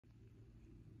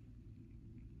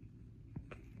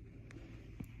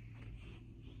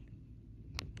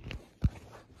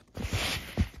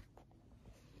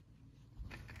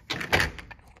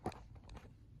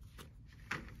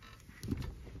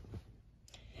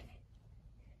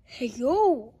Hey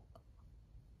yo,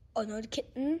 another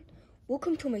kitten.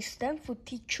 Welcome to my Stanford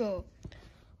teacher.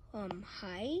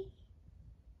 Hi.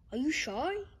 Are you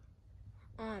shy?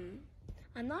 I'm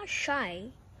not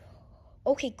shy.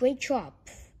 Okay, great job.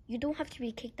 You don't have to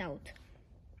be kicked out.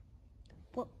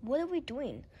 What are we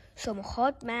doing? Some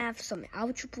hard math, some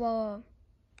algebra,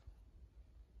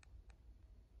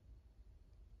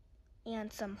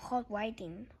 and some hard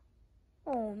writing.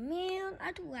 Oh man,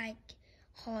 I don't like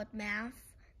hard math.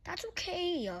 That's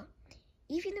okay.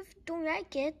 Even if you don't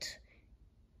like it,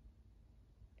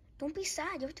 don't be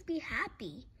sad. You have to be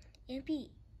happy and be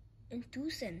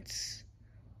enthusiastic.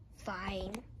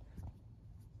 Fine.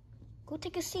 Go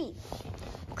take a seat.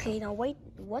 Okay, now wait.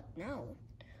 What now?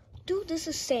 Do this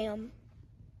as Sam.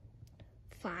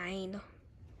 Fine.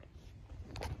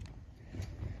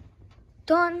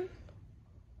 Done.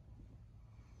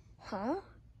 Huh?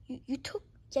 You took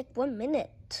like 1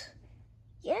 minute.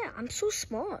 Yeah, I'm so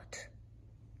smart.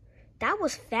 That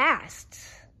was fast.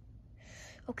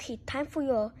 Okay, time for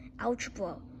your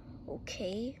algebra.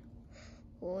 Okay.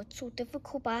 Oh, it's so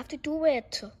difficult, but I have to do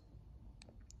it.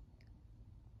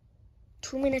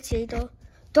 2 minutes later.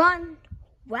 Done.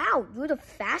 Wow, you're the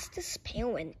fastest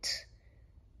parent.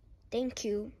 Thank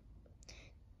you.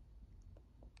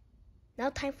 Now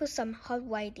time for some hard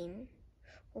writing.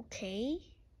 Okay.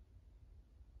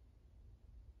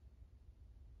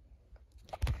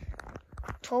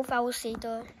 "12 hours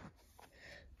later.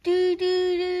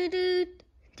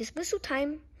 Dismissal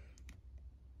time.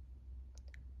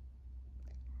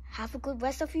 Have a good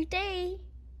rest of your day.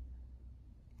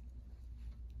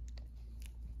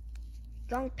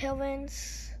 Young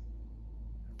parents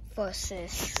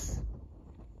versus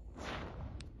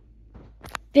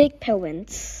big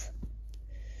parents.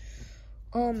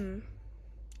 Chanu,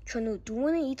 do you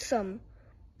want to eat some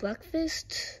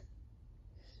breakfast?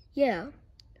 Yeah.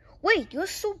 Wait, you're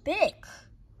so big.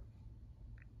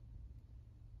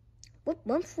 What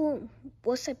month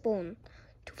was I born?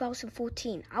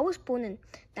 2014. I was born in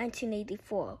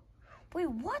 1984. Wait,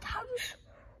 what?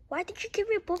 Why did you give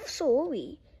me birth so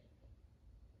early?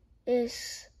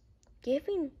 That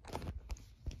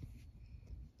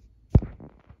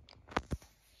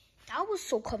was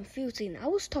so confusing. I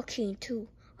was talking to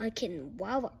Unkin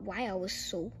why I was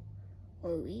so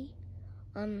early.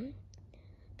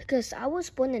 Because I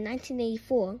was born in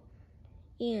 1984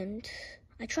 and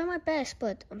I tried my best,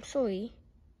 but I'm sorry.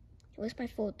 It was my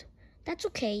fault. That's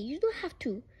okay. You don't have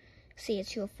to say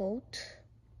it's your fault.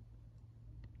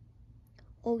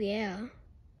 Oh yeah.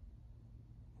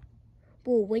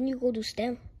 Well, when you're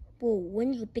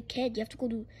a big kid, you have to go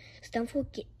to Stanford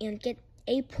and get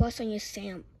A+ on your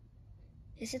exam.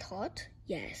 Is it hard?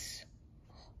 Yes.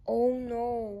 Oh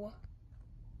no.